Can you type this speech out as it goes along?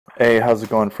Hey, how's it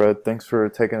going, Fred? Thanks for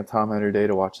taking the time out of your day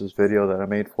to watch this video that I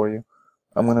made for you.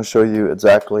 I'm going to show you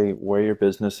exactly where your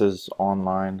business is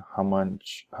online,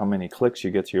 how many clicks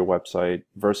you get to your website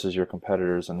versus your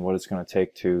competitors, and what it's going to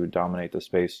take to dominate the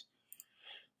space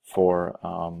for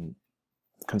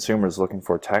consumers looking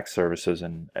for tax services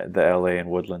in the LA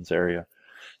and Woodlands area.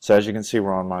 So as you can see,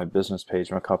 we're on my business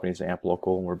page. My company's Amp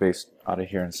Local, and we're based out of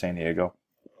here in San Diego.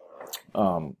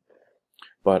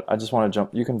 But I just want to jump.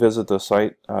 You can visit the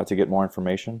site to get more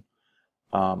information.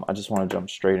 I just want to jump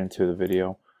straight into the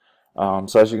video.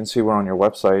 So as you can see, we're on your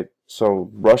website. So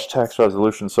rush tax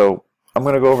resolution. So I'm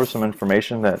going to go over some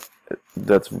information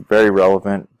that's very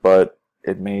relevant, but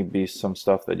it may be some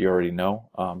stuff that you already know.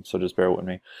 So just bear with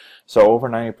me. So over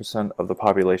 90% of the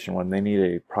population, when they need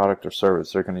a product or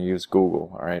service, they're going to use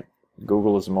Google. All right.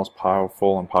 Google is the most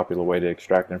powerful and popular way to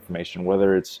extract information,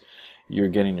 whether it's you're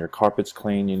getting your carpets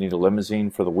cleaned, you need a limousine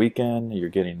for the weekend, you're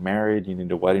getting married, you need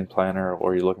a wedding planner,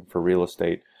 or you're looking for real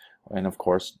estate, and of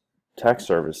course tax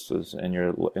services in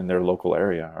their local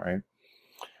area. All right.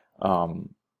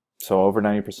 So over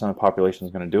 90% of the population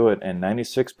is going to do it, and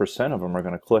 96% of them are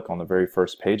going to click on the very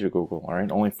first page of Google. All right.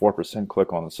 Only 4%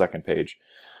 click on the second page.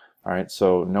 All right.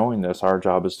 So knowing this, our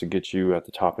job is to get you at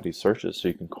the top of these searches so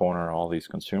you can corner all these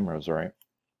consumers. All right.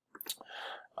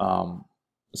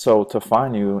 So to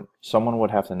find you, someone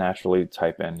would have to naturally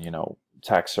type in,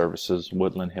 tax services,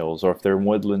 Woodland Hills, or if they're in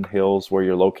Woodland Hills where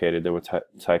you're located, they would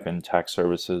type in tax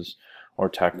services or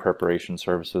tax preparation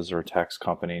services or tax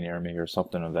company near me or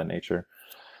something of that nature.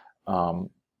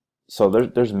 So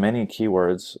there's many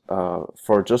keywords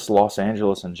for just Los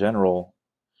Angeles in general.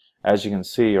 As you can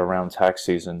see, around tax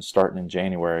season starting in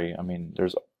January, I mean,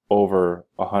 there's over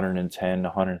 110,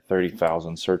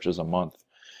 130,000 searches a month.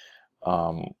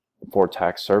 For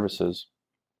tax services,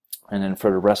 and then for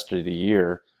the rest of the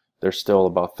year there's still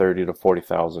about 30 to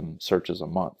 40,000 searches a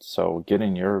month. So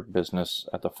getting your business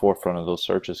at the forefront of those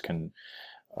searches can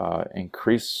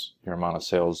increase your amount of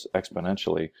sales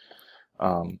exponentially.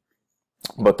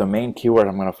 But the main keyword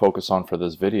I'm going to focus on for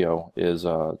this video is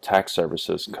tax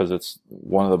services, because it's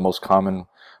one of the most common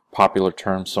popular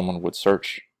terms someone would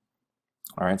search.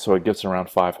 All right, so it gets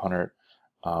around 500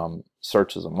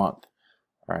 searches a month.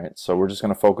 All right, so we're just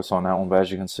going to focus on that one. But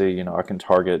as you can see,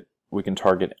 we can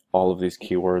target all of these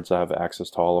keywords. I have access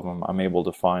to all of them. I'm able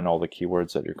to find all the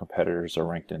keywords that your competitors are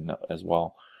ranked in as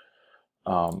well.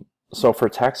 So for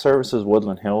tax services,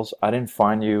 Woodland Hills, I didn't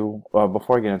find you,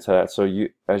 before I get into that, so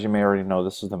as you may already know,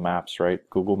 this is the maps, right?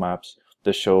 Google Maps.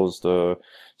 This shows the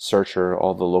searcher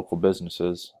all the local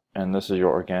businesses, and this is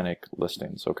your organic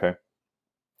listings, okay?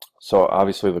 So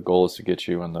obviously the goal is to get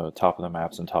you in the top of the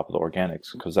maps and top of the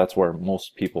organics, because that's where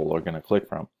most people are going to click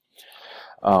from.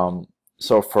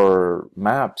 So for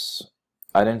maps,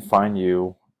 I didn't find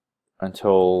you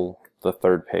until the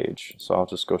third page. So I'll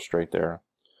just go straight there.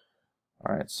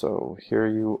 All right, so here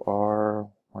you are.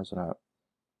 Where's it at?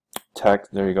 Tax.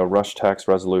 There you go. Rush tax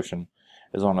resolution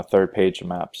is on the third page of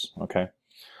maps. Okay.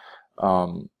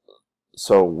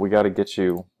 So we got to get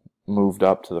you moved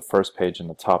up to the first page in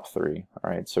the top three.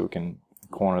 All right, so we can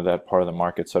corner that part of the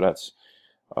market. So that's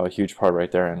a huge part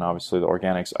right there. And obviously the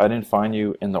organics, I didn't find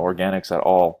you in the organics at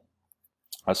all.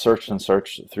 I searched and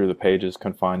searched through the pages,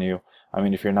 couldn't find you. I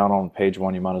mean, if you're not on page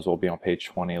 1, you might as well be on page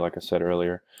 20, like I said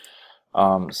earlier.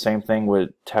 Same thing with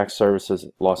tax services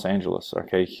Los Angeles.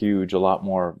 Okay, huge, a lot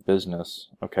more business.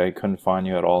 Okay, couldn't find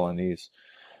you at all in these.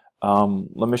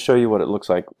 Let me show you what it looks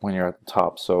like when you're at the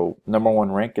top. So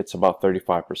 #1 rank, it's about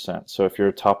 35%. So if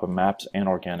you're top of maps and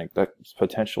organic, that's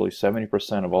potentially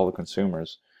 70% of all the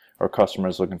consumers or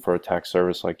customers looking for a tax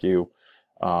service like you,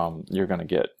 you're going to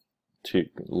get to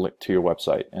your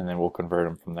website, and then we'll convert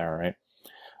them from there,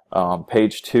 right?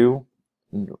 Page 2,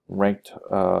 ranked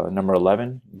number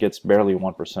 11, gets barely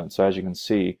 1%. So as you can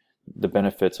see, the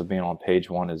benefits of being on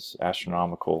page 1 is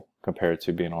astronomical compared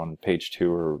to being on page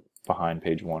 2 or behind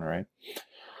page 1, right?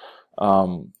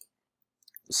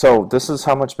 So this is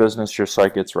how much business your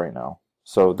site gets right now.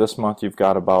 So this month you've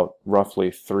got about roughly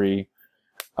 3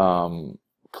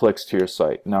 clicks to your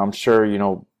site. Now I'm sure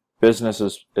business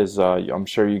is I'm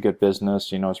sure you get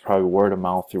business. It's probably word of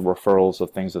mouth, your referrals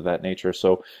of things of that nature.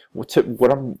 So what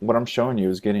I'm showing you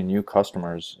is getting new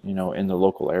customers, in the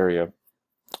local area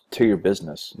to your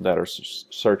business that are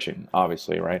searching,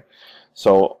 obviously, right?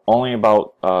 So only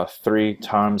about 3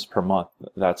 times per month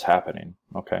that's happening.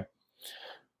 Okay.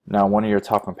 Now one of your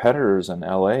top competitors in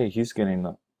LA, he's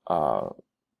getting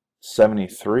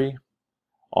 73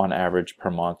 on average per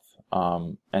month,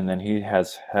 and then he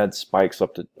has had spikes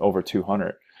up to over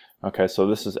 200. Okay, so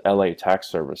this is LA tax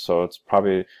service, so it's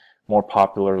probably more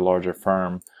popular, larger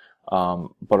firm.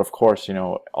 But of course, you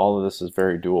know, all of this is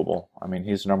very doable. I mean,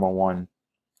 he's #1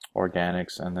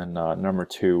 organics, and then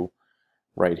 #2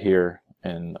 right here,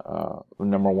 and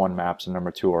 #1 maps and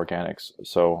 #2 organics.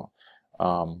 So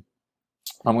I'm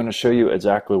going to show you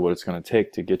exactly what it's going to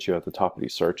take to get you at the top of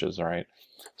these searches. All right,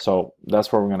 so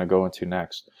that's where we're going to go into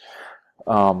next.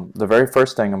 The very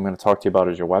first thing I'm going to talk to you about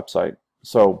is your website.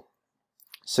 So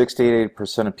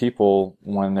 68% of people,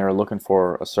 when they're looking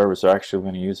for a service, are actually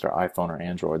going to use their iPhone or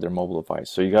Android, their mobile device.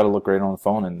 So you got to look great on the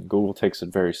phone, and Google takes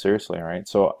it very seriously. All right,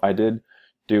 so I did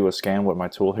do a scan with my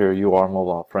tool here. You are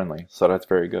mobile friendly, so that's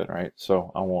very good. Right,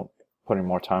 so I won't put any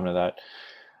more time into that.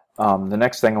 The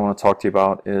next thing I want to talk to you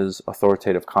about is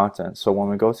authoritative content. So when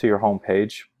we go to your home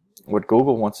page, what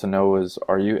Google wants to know is,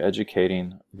 are you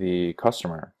educating the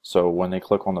customer? So when they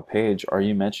click on the page, are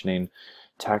you mentioning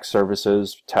tax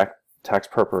services, tax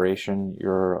preparation,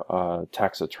 your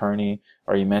tax attorney?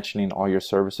 Are you mentioning all your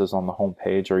services on the home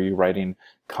page? Are you writing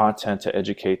content to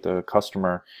educate the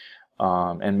customer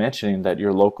and mentioning that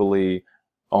you're locally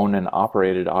owned and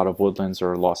operated out of Woodlands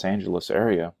or Los Angeles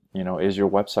area? You know, is your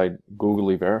website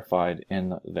Googly verified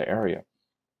in the area?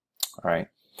 All right.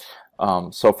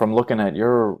 So from looking at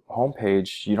your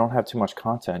homepage, you don't have too much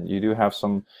content. You do have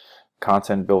some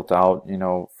content built out, you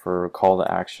know, for call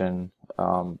to action,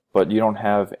 but you don't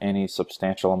have any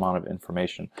substantial amount of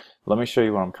information. Let me show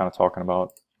you what I'm kind of talking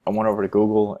about. I went over to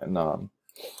Google and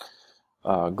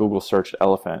Google searched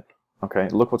elephant. Okay,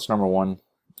 look what's #1,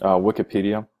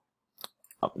 Wikipedia.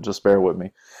 Just bear with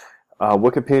me.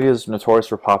 Wikipedia is notorious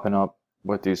for popping up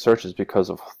with these searches because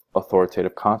of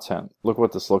authoritative content. Look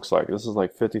what this looks like. This is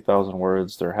like 50,000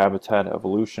 words, their habitat,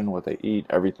 evolution, what they eat,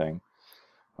 everything.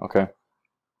 Okay.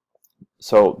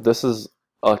 So this is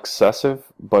excessive,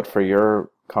 but for your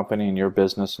company and your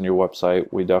business and your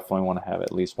website, we definitely want to have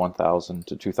at least 1,000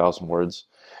 to 2,000 words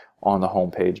on the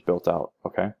home page built out.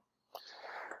 Okay.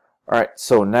 All right.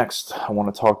 So next, I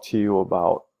want to talk to you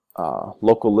about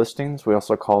local listings. We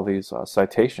also call these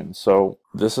citations. So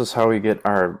this is how we get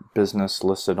our business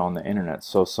listed on the internet.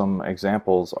 So some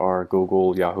examples are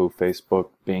Google, Yahoo, Facebook,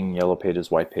 Bing, Yellow Pages,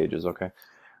 White Pages. Okay.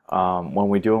 When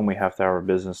we do them, we have to have our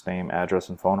business name, address,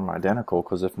 and phone number identical,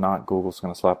 because if not, Google's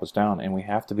going to slap us down, and we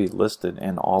have to be listed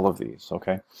in all of these.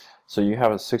 Okay. So you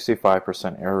have a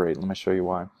 65% error rate. Let me show you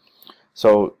why.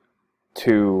 So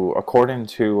according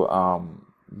to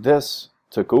this,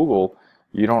 to Google,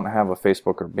 you don't have a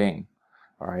Facebook or Bing.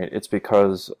 All right, it's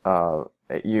because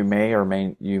you may or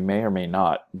may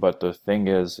not. But the thing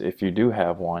is, if you do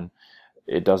have one,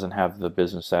 it doesn't have the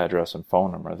business address and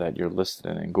phone number that you're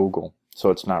listed in Google, so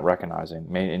it's not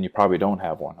recognizing. And you probably don't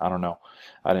have one. I don't know.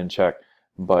 I didn't check.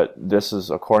 But this is,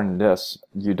 according to this,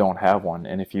 you don't have one.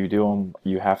 And if you do them,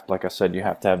 you have, like I said, you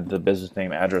have to have the business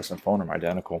name, address, and phone number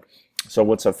identical. So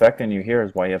what's affecting you here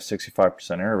is why you have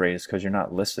 65% error rate is because you're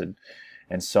not listed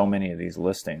in so many of these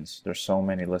listings. There's so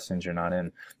many listings you're not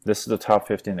in. This is the top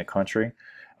 50 in the country,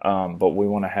 but we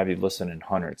want to have you listed in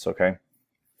hundreds. Okay.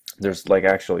 There's like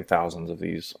actually thousands of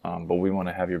these, but we want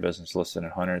to have your business listed in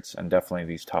hundreds, and definitely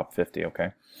these top 50.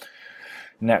 Okay.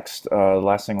 Next,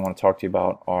 last thing I want to talk to you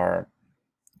about are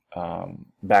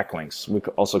backlinks. We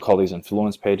also call these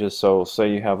influence pages. So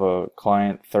say you have a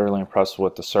client thoroughly impressed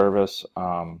with the service,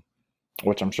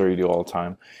 which I'm sure you do all the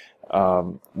time.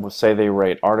 We'll say they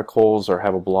write articles or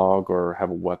have a blog or have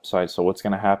a website. So what's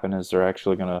going to happen is they're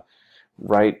actually going to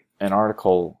write an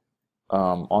article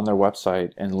on their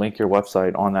website and link your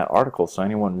website on that article. So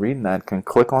anyone reading that can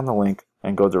click on the link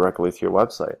and go directly to your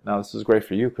website. Now this is great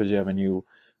for you because you have a new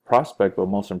prospect, but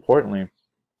most importantly,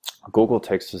 Google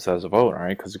takes this as a vote, all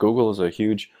right? Because Google is a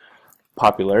huge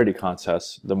popularity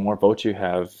contest. The more votes you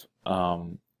have,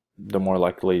 the more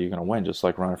likely you're going to win, just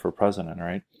like running for president,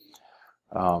 right?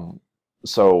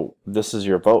 So this is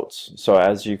your votes. So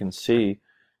as you can see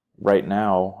right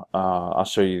now, I'll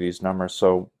show you these numbers.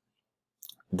 So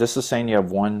this is saying you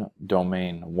have one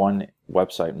domain, one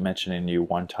website mentioning you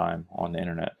one time on the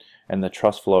internet, and the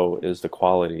trust flow is the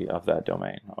quality of that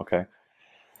domain. Okay.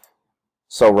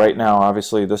 So right now,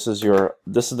 obviously, this is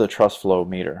the trust flow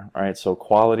meter. All right. So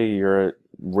quality, you're at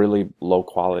really low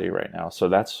quality right now. So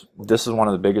this is one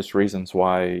of the biggest reasons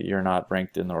why you're not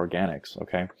ranked in the organics.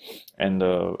 Okay. And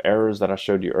the errors that I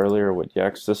showed you earlier with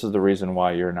Yext, this is the reason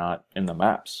why you're not in the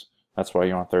maps. That's why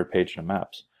you're on third page in the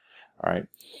maps. All right.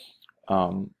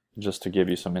 Just to give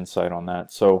you some insight on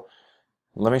that. So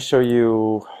let me show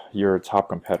you your top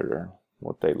competitor,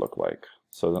 what they look like.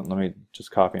 So then let me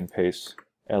just copy and paste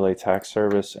LA Tax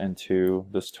Service into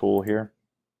this tool here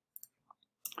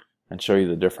and show you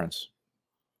the difference.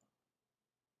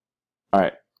 All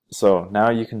right, so now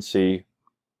you can see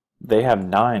they have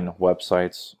 9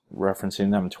 websites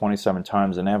referencing them 27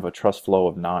 times, and they have a trust flow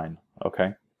of 9.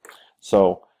 Okay,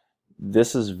 so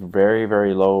this is very,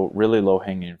 very low, really low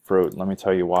hanging fruit. Let me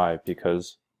tell you why.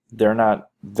 Because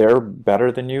they're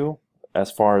better than you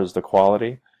as far as the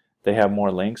quality. They have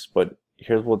more links, but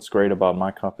here's what's great about my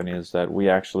company is that we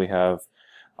actually have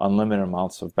unlimited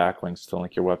amounts of backlinks to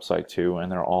link your website to,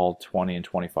 and they're all 20 and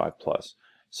 25 plus.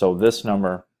 So this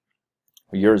number,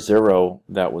 your 0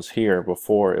 that was here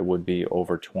before, it would be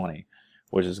over 20,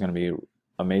 which is going to be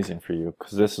amazing for you,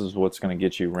 because this is what's going to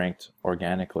get you ranked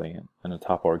organically in the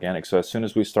top organic. So as soon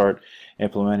as we start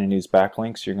implementing these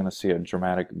backlinks, you're going to see a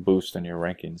dramatic boost in your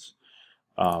rankings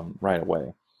right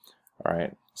away. All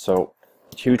right, so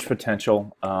huge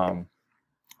potential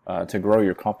to grow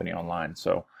your company online.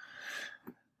 So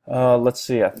let's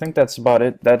see, I think that's about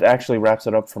it. That actually wraps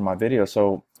it up for my video.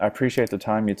 So I appreciate the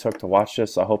time you took to watch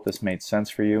this. I hope this made sense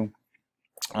for you.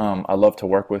 I love to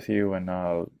work with you and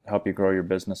help you grow your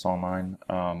business online.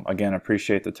 Again, I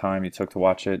appreciate the time you took to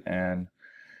watch it, and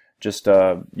just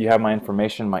you have my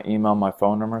information, my email, my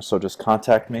phone number, so just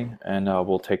contact me, and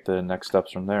we'll take the next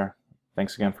steps from there.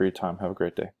 Thanks again for your time. Have a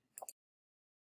great day.